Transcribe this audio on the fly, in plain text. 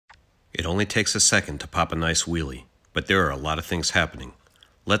It only takes a second to pop a nice wheelie, but there are a lot of things happening.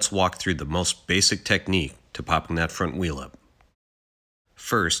 Let's walk through the most basic technique to popping that front wheel up.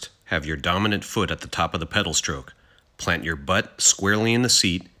 First, have your dominant foot at the top of the pedal stroke. Plant your butt squarely in the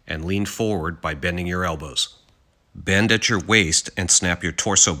seat and lean forward by bending your elbows. Bend at your waist and snap your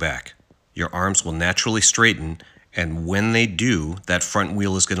torso back. Your arms will naturally straighten, and when they do, that front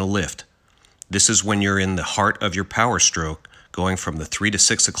wheel is going to lift. This is when you're in the heart of your power stroke, going from the 3 to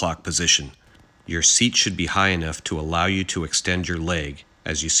 6 o'clock position. Your seat should be high enough to allow you to extend your leg,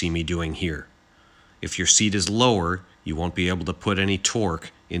 as you see me doing here. If your seat is lower, you won't be able to put any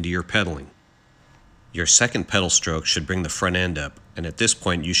torque into your pedaling. Your second pedal stroke should bring the front end up, and at this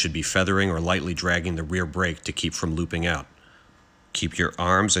point you should be feathering or lightly dragging the rear brake to keep from looping out. Keep your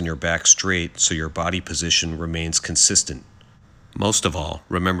arms and your back straight so your body position remains consistent. Most of all,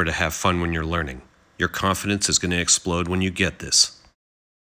 remember to have fun when you're learning. Your confidence is going to explode when you get this.